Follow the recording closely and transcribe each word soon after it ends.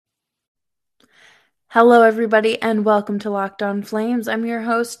Hello, everybody, and welcome to Locked On Flames. I'm your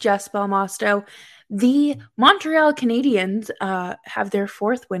host, Jess Belmosto. The Montreal Canadiens have their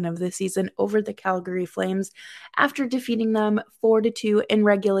fourth win of the season over the Calgary Flames after defeating them 4-2 in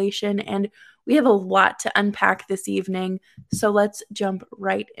regulation, and we have a lot to unpack this evening, so let's jump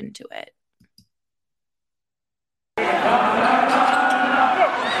right into it.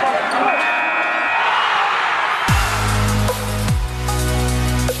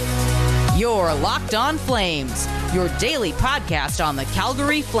 You're Locked On Flames, your daily podcast on the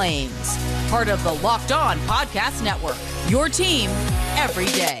Calgary Flames. Part of the Locked On Podcast Network, your team every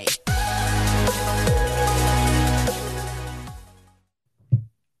day.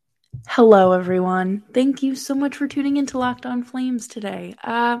 Hello, everyone. Thank you so much for tuning into Locked On Flames today.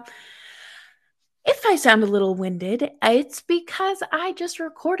 If I sound a little winded, it's because I just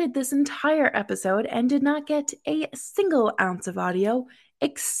recorded this entire episode and did not get a single ounce of audio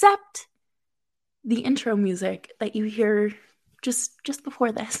except the intro music that you hear just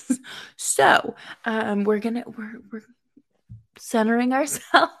before this. So we're centering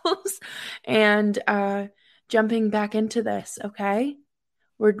ourselves and jumping back into this. Okay,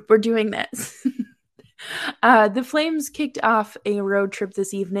 we're doing this. The Flames kicked off a road trip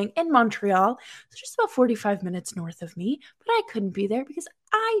this evening in Montreal. It's just about 45 minutes north of me, but I couldn't be there because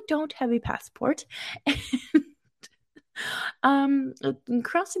I don't have a passport.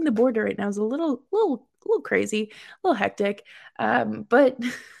 Crossing the border right now is a little crazy, a little hectic. But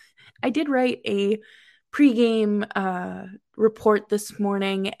I did write a pregame report this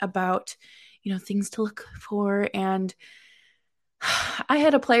morning about, things to look for, and I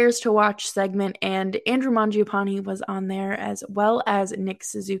had a players to watch segment, and Andrew Mangiapane was on there as well as Nick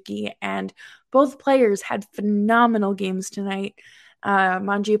Suzuki, and both players had phenomenal games tonight.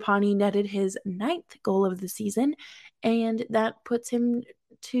 Mangiapane netted his 9th goal of the season, and that puts him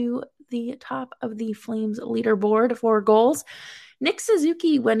to the top of the Flames leaderboard for goals. Nick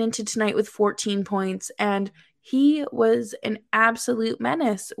Suzuki went into tonight with 14 points, and he was an absolute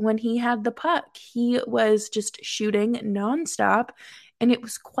menace when he had the puck. He was just shooting nonstop, and it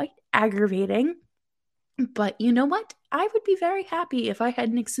was quite aggravating. But you know what? I would be very happy if I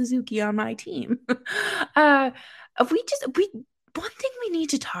had Nick Suzuki on my team. One thing we need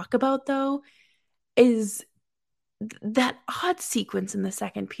to talk about, though, is that odd sequence in the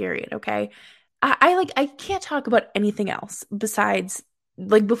second period, okay? I can't talk about anything else besides,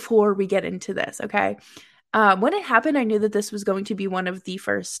 before we get into this, okay? When it happened, I knew that this was going to be one of the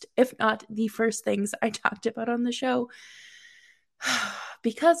first, if not the first things I talked about on the show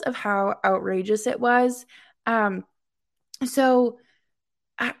because of how outrageous it was. So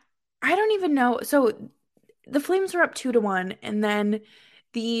I don't even know. So the Flames were up 2-1, and then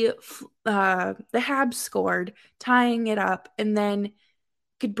the Habs scored, tying it up, and then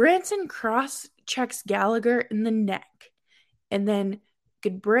Goodbranson cross checks Gallagher in the neck, and then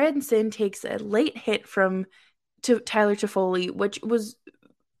Goodbranson takes a late hit from Tyler Toffoli, which was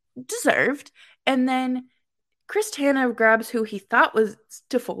deserved, and then Chris Tanev grabs who he thought was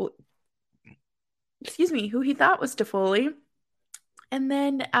Toffoli, and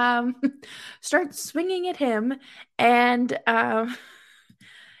then starts swinging at him, and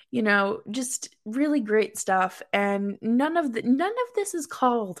just really great stuff. And none of this is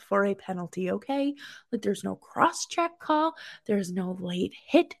called for a penalty, okay? There's no cross-check call, there's no late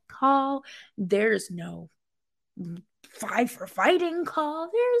hit call, there's no 5 for fighting call,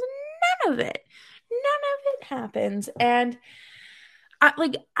 there's none of it. None of it happens. And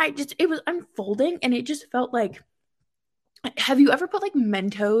it was unfolding, and it just felt like, have you ever put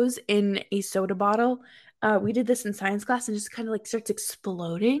Mentos in a soda bottle? We did this in science class, and just kind of starts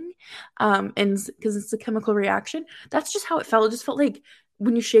exploding, and because it's a chemical reaction. That's just how it felt. It just felt like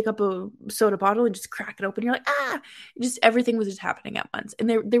when you shake up a soda bottle and just crack it open, you're like, just everything was just happening at once, and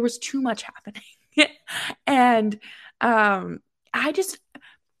there was too much happening. And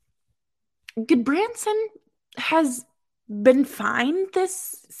Goodbranson has been fine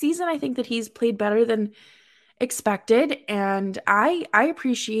this season. I think that he's played better than expected, and I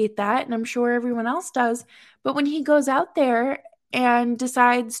appreciate that, and I'm sure everyone else does. But when he goes out there and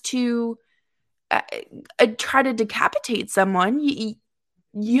decides to try to decapitate someone,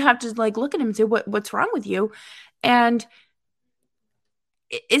 you have to look at him and say, what's wrong with you? And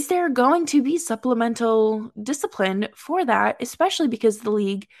is there going to be supplemental discipline for that, especially because the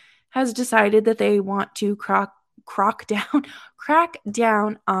league has decided that they want to crack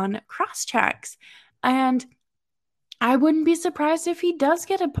down on cross checks? And I wouldn't be surprised if he does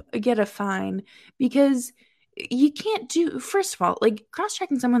get a fine, because you can't do, first of all,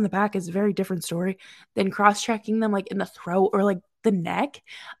 cross-checking someone in the back is a very different story than cross-checking them in the throat or the neck.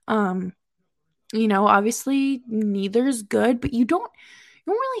 Obviously neither's good, but you don't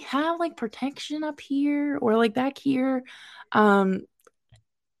really have like protection up here or like back here. Um,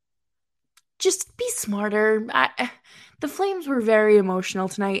 just be smarter. The Flames were very emotional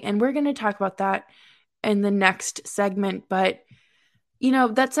tonight, and we're going to talk about that in the next segment. But,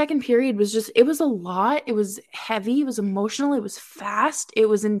 that second period it was a lot. It was heavy. It was emotional. It was fast. It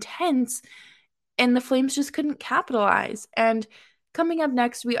was intense. And the Flames just couldn't capitalize. And coming up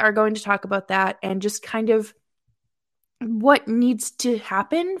next, we are going to talk about that and just kind of what needs to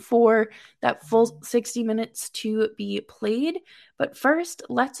happen for that full 60 minutes to be played. But first,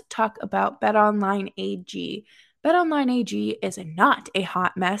 let's talk about BetOnline AG. BetOnline AG is not a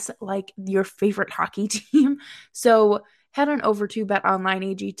hot mess like your favorite hockey team. So head on over to BetOnline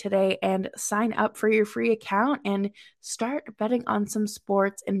AG today and sign up for your free account and start betting on some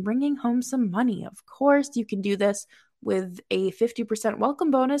sports and bringing home some money. Of course, you can do this with a 50% welcome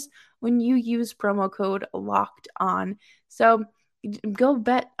bonus when you use promo code locked on. So go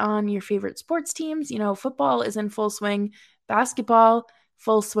bet on your favorite sports teams. Football is in full swing, basketball,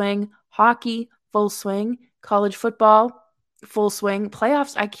 full swing, hockey, full swing, college football, full swing,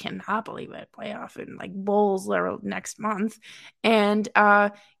 playoffs. I cannot believe it. Playoff and like bowls are next month. And,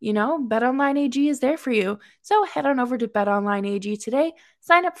 BetOnline AG is there for you. So head on over to BetOnline AG today,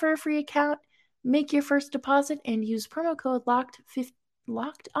 sign up for a free account, make your first deposit, and use promo code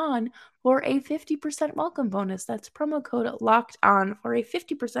locked on for a 50% welcome bonus. That's promo code locked on for a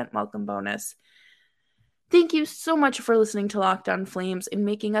 50% welcome bonus. Thank you so much for listening to Locked On Flames and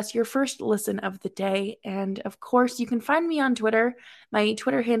making us your first listen of the day. And of course, you can find me on Twitter. My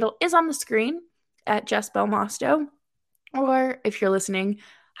Twitter handle is on the screen at Jess Belmosto. Or if you're listening,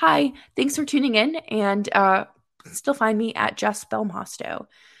 hi, thanks for tuning in, and still find me at Jess Belmosto.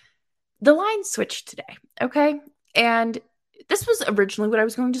 The line switched today, okay? And this was originally what I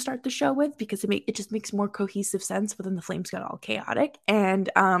was going to start the show with because it just makes more cohesive sense, but then the Flames got all chaotic, and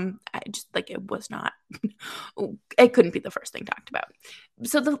I just it was not, it couldn't be the first thing talked about.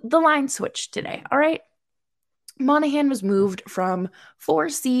 So the line switched today, all right? Monahan was moved from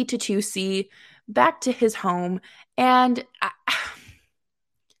 4C to 2C back to his home, and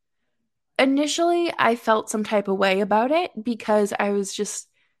initially I felt some type of way about it because I was just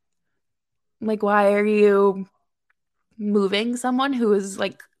like, why are you moving someone who is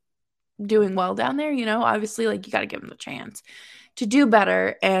like doing well down there? Obviously, like, you got to give them the chance to do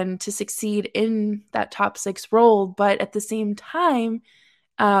better and to succeed in that top six role. But at the same time,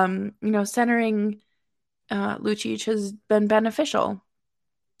 centering Lucic has been beneficial.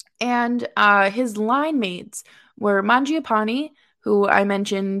 And his line mates were Mangiapane, who I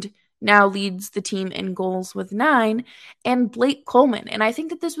mentioned now leads the team in goals with 9, and Blake Coleman. And I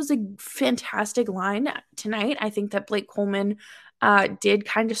think that this was a fantastic line tonight. I think that Blake Coleman did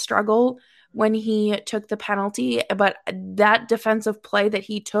kind of struggle when he took the penalty, but that defensive play that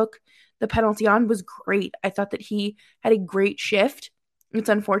he took the penalty on was great. I thought that he had a great shift. It's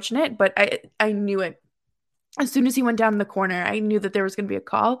unfortunate, but I knew it. As soon as he went down in the corner, I knew that there was going to be a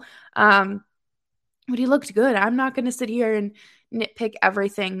call. But he looked good. I'm not going to sit here and nitpick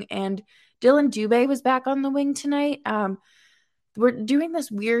everything. And Dylan Dubé was back on the wing tonight. We're doing this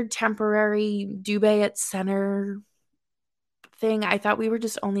weird temporary Dubé at center thing. I thought we were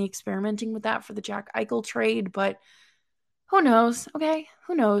just only experimenting with that for the Jack Eichel trade, but who knows? Okay,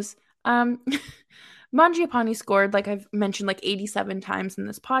 who knows? Mangiapane scored, like I've mentioned, like 87 times in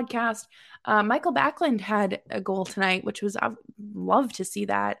this podcast. Michael Backlund had a goal tonight, which was, I love to see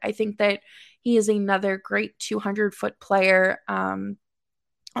that. I think that he is another great 200-foot player on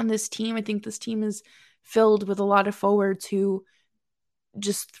this team. I think this team is filled with a lot of forwards who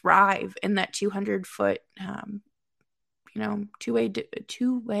just thrive in that 200-foot,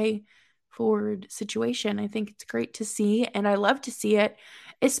 two-way forward situation. I think it's great to see, and I love to see it,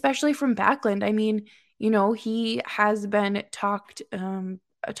 especially from Backlund. I mean, he has been talked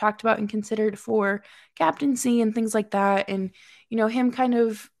about and considered for captaincy and things like that, and him kind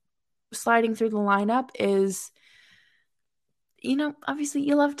of sliding through the lineup is, obviously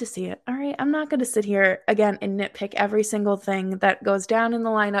you love to see it. All right, I'm not going to sit here again and nitpick every single thing that goes down in the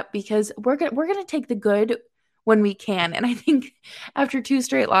lineup because we're going to take the good when we can. And I think after 2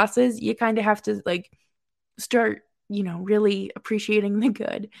 straight losses, you kind of have to start, really appreciating the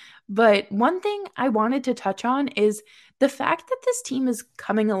good. But one thing I wanted to touch on is the fact that this team is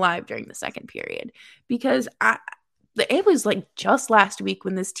coming alive during the second period, because it was just last week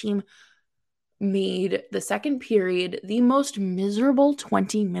when this team made the second period the most miserable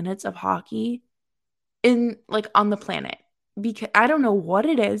 20 minutes of hockey on the planet. Because I don't know what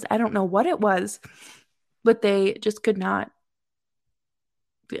it is. I don't know what it was, but they just could not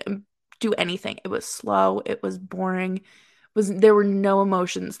do anything. It was slow. It was boring. There were no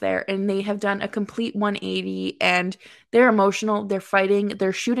emotions there, and they have done a complete 180, and they're emotional. They're fighting.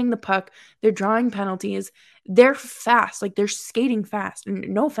 They're shooting the puck. They're drawing penalties. They're fast. Like, they're skating fast. And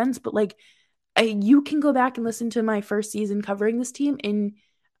no offense, but like, you can go back and listen to my first season covering this team, and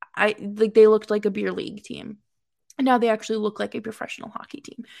they looked like a beer league team. And now they actually look like a professional hockey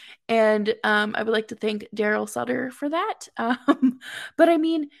team. And I would like to thank Daryl Sutter for that. But I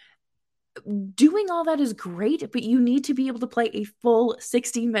mean, doing all that is great, but you need to be able to play a full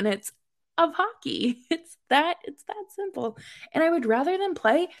 60 minutes of hockey. It's that simple. And I would rather than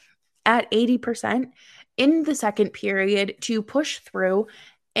play at 80% in the second period to push through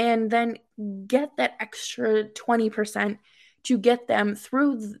and then get that extra 20% to get them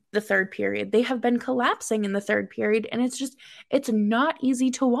through the third period. They have been collapsing in the third period, and it's not easy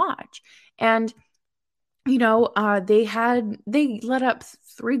to watch. And they let up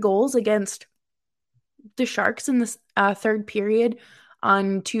 3 goals against the Sharks in the third period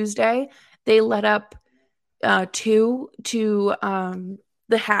on Tuesday. They let up 2 to the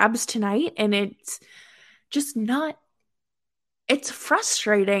Habs tonight, and it's just not. It's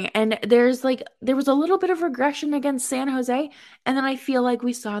frustrating, and there was a little bit of regression against San Jose, and then I feel like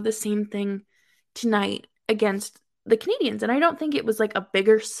we saw the same thing tonight against the Canadiens, and I don't think it was like a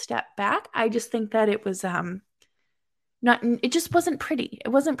bigger step back. I just think that it was not. It just wasn't pretty. It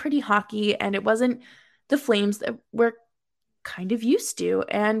wasn't pretty hockey, and it wasn't the Flames that we're kind of used to.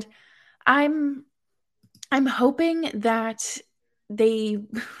 And I'm hoping that they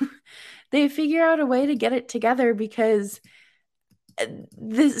they figure out a way to get it together, because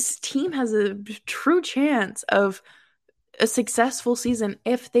this team has a true chance of a successful season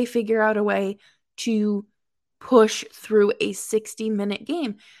if they figure out a way to push through a 60-minute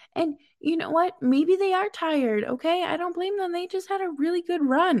game. And you know what? Maybe they are tired, okay? I don't blame them. They just had a really good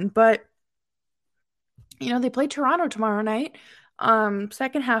run. But, they play Toronto tomorrow night,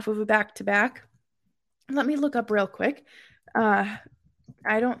 second half of a back-to-back. Let me look up real quick. I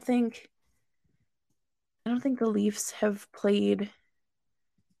don't think the Leafs have played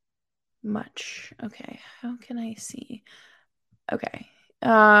much. Okay, how can I see? Okay.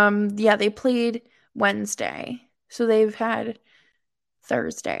 Yeah, they played Wednesday. So they've had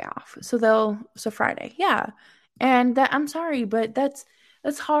Thursday off. So Friday. Yeah. And that, I'm sorry, but that's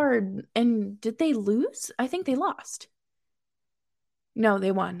hard. And did they lose? I think they lost. No,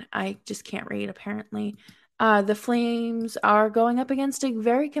 they won. I just can't read, apparently. The Flames are going up against a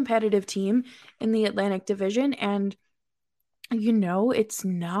very competitive team in the Atlantic Division, and it's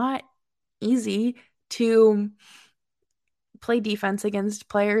not easy to play defense against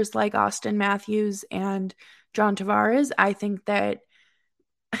players like Austin Matthews and John Tavares. I think that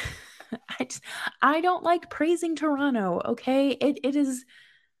I don't like praising Toronto, okay? It is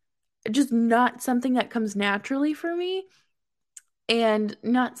just not something that comes naturally for me, and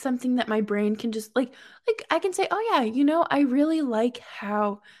not something that my brain can just like I can say, oh yeah, I really like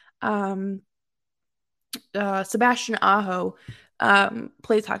how Sebastian Aho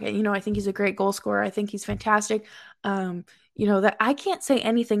plays hockey. I think he's a great goal scorer. I think he's fantastic. That I can't say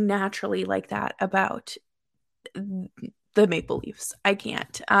anything naturally like that about the Maple Leafs. I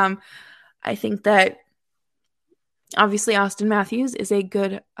can't. I think that obviously Austin Matthews is a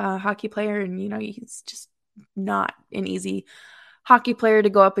good hockey player, and he's just not an easy hockey player to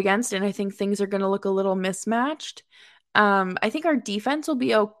go up against, and I think things are going to look a little mismatched. I think our defense will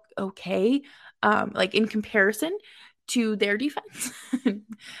be okay, like in comparison to their defense.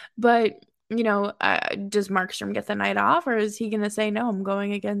 But does Markstrom get the night off, or is he going to say, no, I'm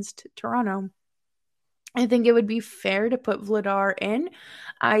going against Toronto? I think it would be fair to put Vladar in.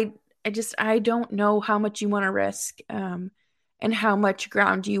 I don't know how much you want to risk, and how much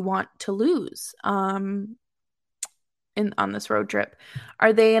ground you want to lose on this road trip.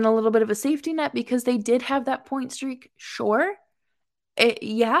 Are they in a little bit of a safety net because they did have that point streak? Sure.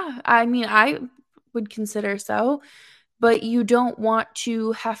 Yeah, I mean, I would consider so, but you don't want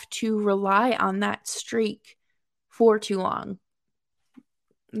to have to rely on that streak for too long.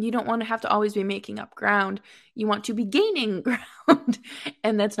 You don't want to have to always be making up ground. You want to be gaining ground.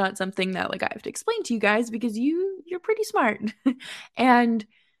 And that's not something that I have to explain to you guys, because you're pretty smart. And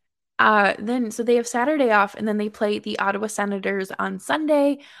then so they have Saturday off, and then they play the Ottawa Senators on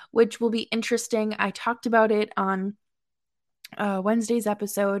Sunday, which will be interesting. I talked about it on Wednesday's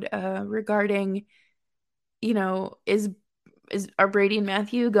episode regarding, are Brady and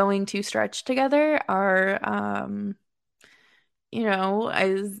Matthew going to stretch together?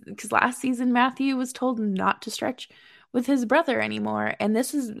 Because last season Matthew was told not to stretch with his brother anymore, and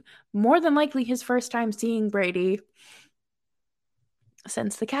this is more than likely his first time seeing Brady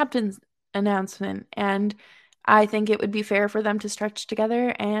since the captain's announcement. And I think it would be fair for them to stretch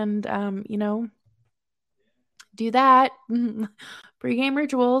together and, do that. Pre-game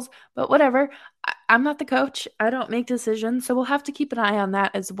rituals, but whatever. I'm not the coach. I don't make decisions. So we'll have to keep an eye on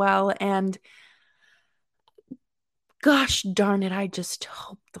that as well. And gosh darn it, I just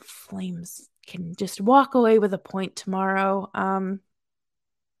hope the Flames can just walk away with a point tomorrow.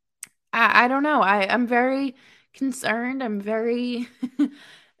 I don't know. I'm very concerned. I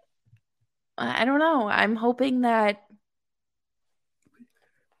don't know. I'm hoping that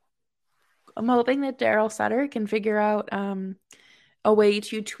Daryl Sutter can figure out a way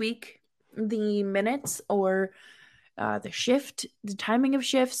to tweak the minutes or the timing of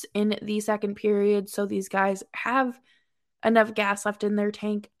shifts in the second period so these guys have enough gas left in their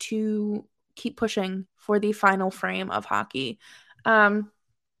tank to keep pushing for the final frame of hockey.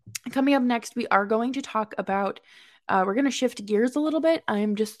 Coming up next, we are going to talk about we're going to shift gears a little bit.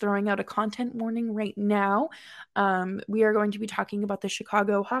 I'm just throwing out a content warning right now. We are going to be talking about the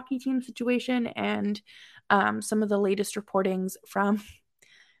Chicago hockey team situation and some of the latest reportings from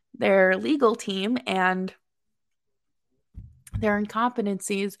their legal team and their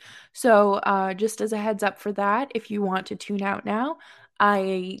incompetencies. So just as a heads up for that, if you want to tune out now,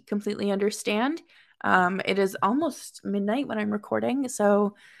 I completely understand. It is almost midnight when I'm recording,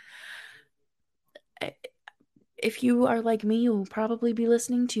 so if you are like me, you'll probably be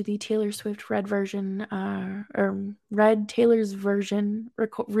listening to the Taylor Swift Red version, or Red Taylor's version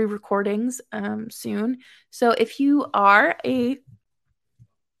re-recordings soon. So if you are a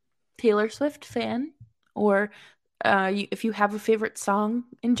Taylor Swift fan, or if you have a favorite song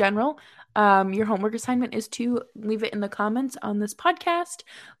in general, your homework assignment is to leave it in the comments on this podcast,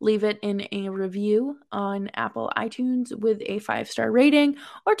 leave it in a review on Apple iTunes with a 5-star rating,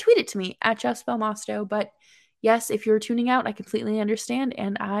 or tweet it to me at Jess Belmosto. But yes, if you're tuning out, I completely understand,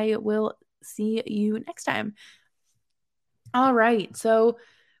 and I will see you next time. All right, so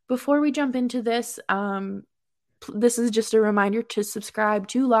before we jump into this, this is just a reminder to subscribe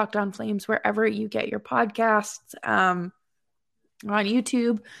to Locked On Flames wherever you get your podcasts, on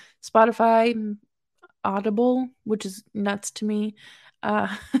YouTube, Spotify, Audible, which is nuts to me,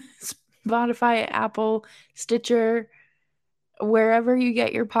 Spotify, Apple, Stitcher, wherever you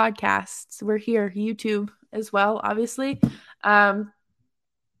get your podcasts. We're here, YouTube as well, obviously. But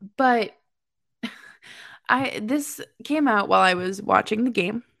this came out while I was watching the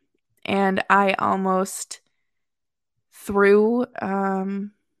game, and I almost threw my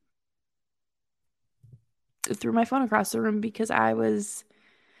phone across the room because I was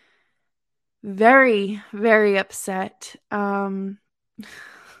very, very upset.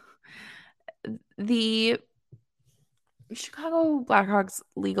 The Chicago Blackhawks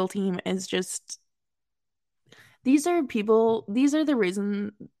legal team is just, these are the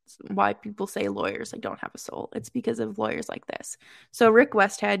reasons why people say lawyers don't have a soul. It's because of lawyers like this. So Rick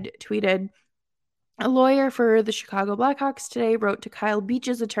Westhead tweeted, a lawyer for the Chicago Blackhawks today wrote to Kyle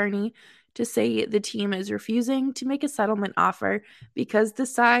Beach's attorney to say the team is refusing to make a settlement offer because the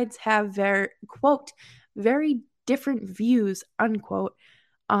sides have their, quote, very different views, unquote,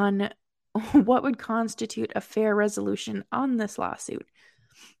 on what would constitute a fair resolution on this lawsuit.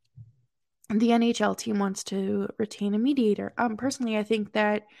 The NHL team wants to retain a mediator. Personally, I think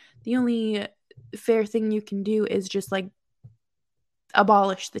that the only fair thing you can do is just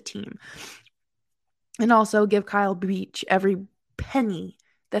abolish the team. And also give Kyle Beach every penny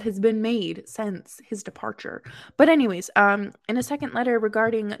that has been made since his departure. But anyways, in a second letter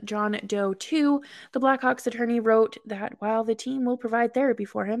regarding John Doe 2, the Blackhawks attorney wrote that while the team will provide therapy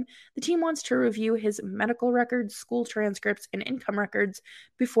for him, the team wants to review his medical records, school transcripts, and income records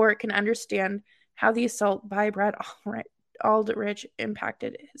before it can understand how the assault by Brad Aldrich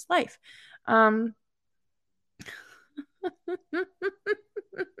impacted his life.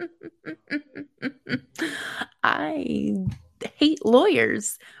 I hate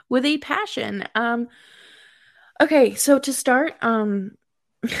lawyers with a passion. Okay, so to start,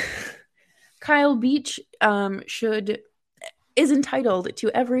 Kyle Beach is entitled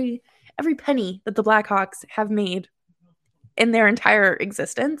to every penny that the Blackhawks have made in their entire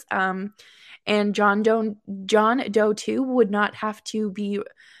existence. And John Doe 2 would not have to be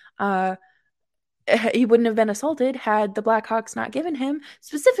he wouldn't have been assaulted had the Blackhawks not given him,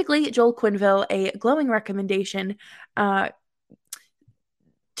 specifically Joel Quenneville, a glowing recommendation to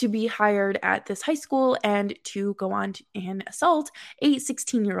be hired at this high school and to go on and assault a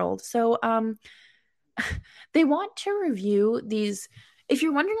 16-year-old. So they want to review these. If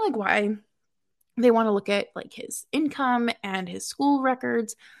you're wondering why they want to look at his income and his school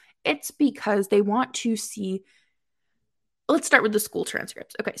records, it's because they want to see let's start with the school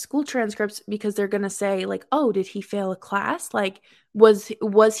transcripts. Okay, school transcripts, because they're going to say like, oh, did he fail a class? Like, was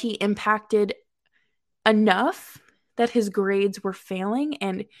he impacted enough that his grades were failing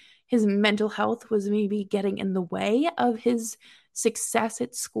and his mental health was maybe getting in the way of his success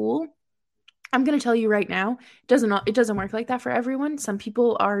at school? I'm going to tell you right now, it doesn't work like that for everyone. Some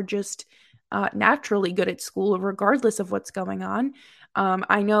people are just naturally good at school regardless of what's going on.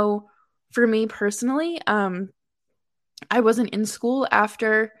 I know for me personally, I wasn't in school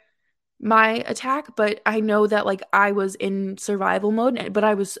after my attack, but I know that like I was in survival mode, but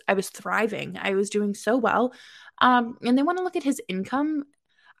I was thriving. I was doing so well. And they want to look at his income.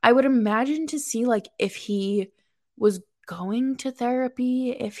 I would imagine to see like if he was going to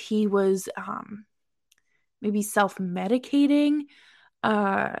therapy, if he was maybe self-medicating,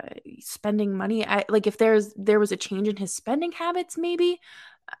 uh spending money. I like if there was a change in his spending habits maybe.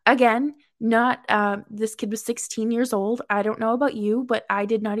 Again, not this kid was 16 years old. I don't know about you, but I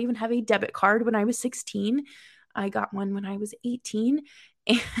did not even have a debit card when I was 16. I got one when I was 18.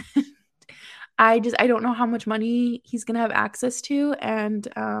 And I don't know how much money he's going to have access to, and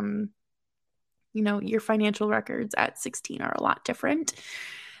your financial records at 16 are a lot different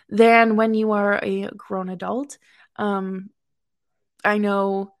than when you are a grown adult. I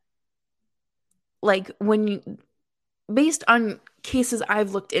know, like, based on cases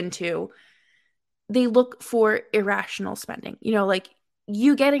I've looked into, they look for irrational spending. Like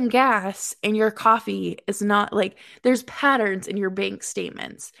you getting gas and your coffee is not like there's patterns in your bank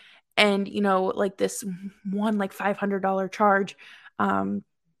statements. And, like this one, like $500 charge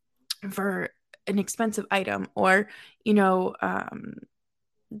for an expensive item, or,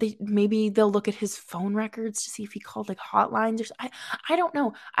 maybe they'll look at his phone records to see if he called like hotlines or I don't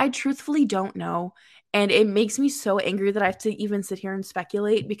know. I truthfully don't know. And it makes me so angry that I have to even sit here and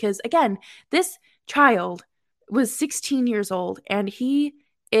speculate, because again, this child was 16 years old and he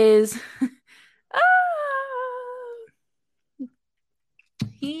is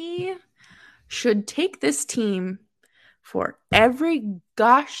he should take this team for every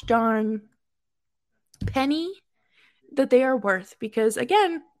gosh darn penny that they are worth, because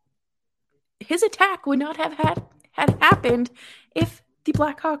again, his attack would not have had happened if the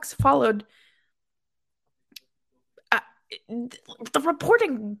Blackhawks followed the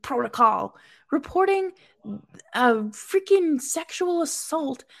reporting protocol, reporting a freaking sexual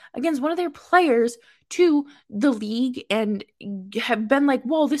assault against one of their players to the league, and have been like,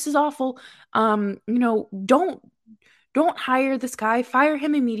 whoa, this is awful. Don't hire this guy, fire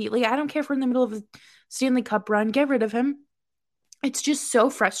him immediately. I don't care if we're in the middle of a Stanley Cup run, get rid of him. It's just so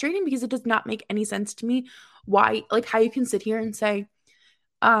frustrating because it does not make any sense to me why, like, how you can sit here and say,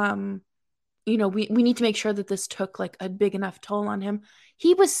 we need to make sure that this took like a big enough toll on him.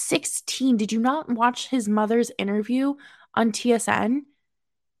 He was 16. Did you not watch his mother's interview on TSN?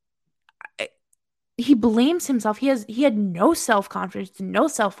 He blames himself. He had no self-confidence, no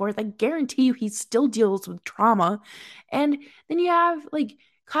self-worth. I guarantee you he still deals with trauma. And then you have like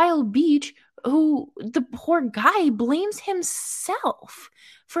Kyle Beach, who the poor guy blames himself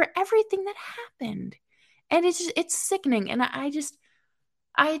for everything that happened. And it's sickening. And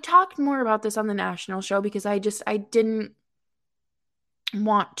I talked more about this on the national show because I didn't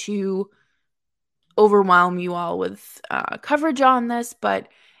want to overwhelm you all with coverage on this, but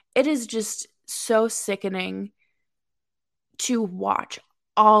it is just so sickening to watch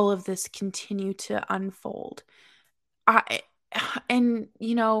all of this continue to unfold. And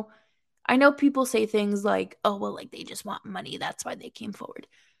I know people say things like, oh, well, like they just want money, that's why they came forward.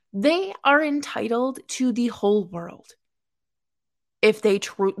 They are entitled to the whole world. If they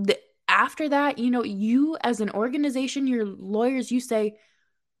after that, you as an organization, your lawyers, you say,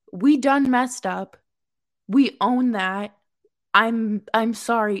 we done messed up, we own that, I'm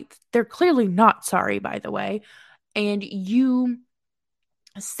sorry. They're clearly not sorry, by the way. And you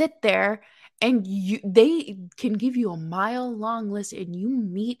sit there and they can give you a mile-long list and you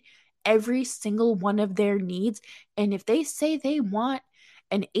meet every single one of their needs. And if they say they want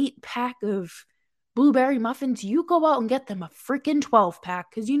an 8-pack of blueberry muffins, you go out and get them a freaking 12-pack.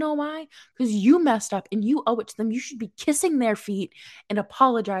 Because you know why? Because you messed up and you owe it to them. You should be kissing their feet and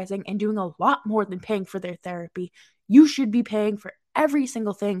apologizing and doing a lot more than paying for their therapy. You should be paying for every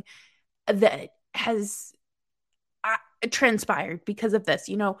single thing that has transpired because of this.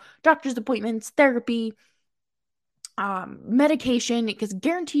 Doctor's appointments, therapy, medication, because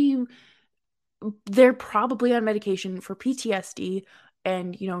guarantee you they're probably on medication for PTSD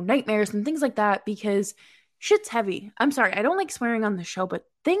and, nightmares and things like that, because shit's heavy. I'm sorry, I don't like swearing on the show, but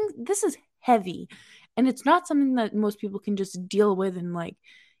this is heavy. And it's not something that most people can just deal with and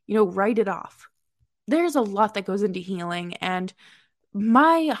write it off. there's a lot that goes into healing, and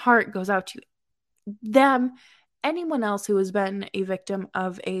my heart goes out to them, anyone else who has been a victim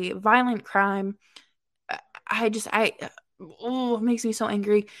of a violent crime. I oh, it makes me so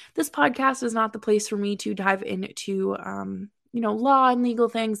angry. This podcast is not the place for me to dive into law and legal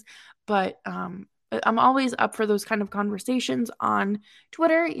things, but I'm always up for those kind of conversations on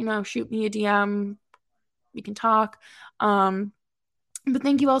Twitter. Shoot me a DM, we can talk. But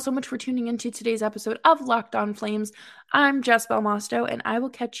thank you all so much for tuning into today's episode of Locked On Flames. I'm Jess Belmosto, and I will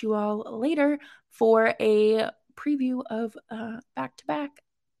catch you all later for a preview of back-to-back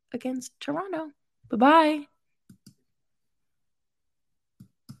against Toronto. Bye-bye.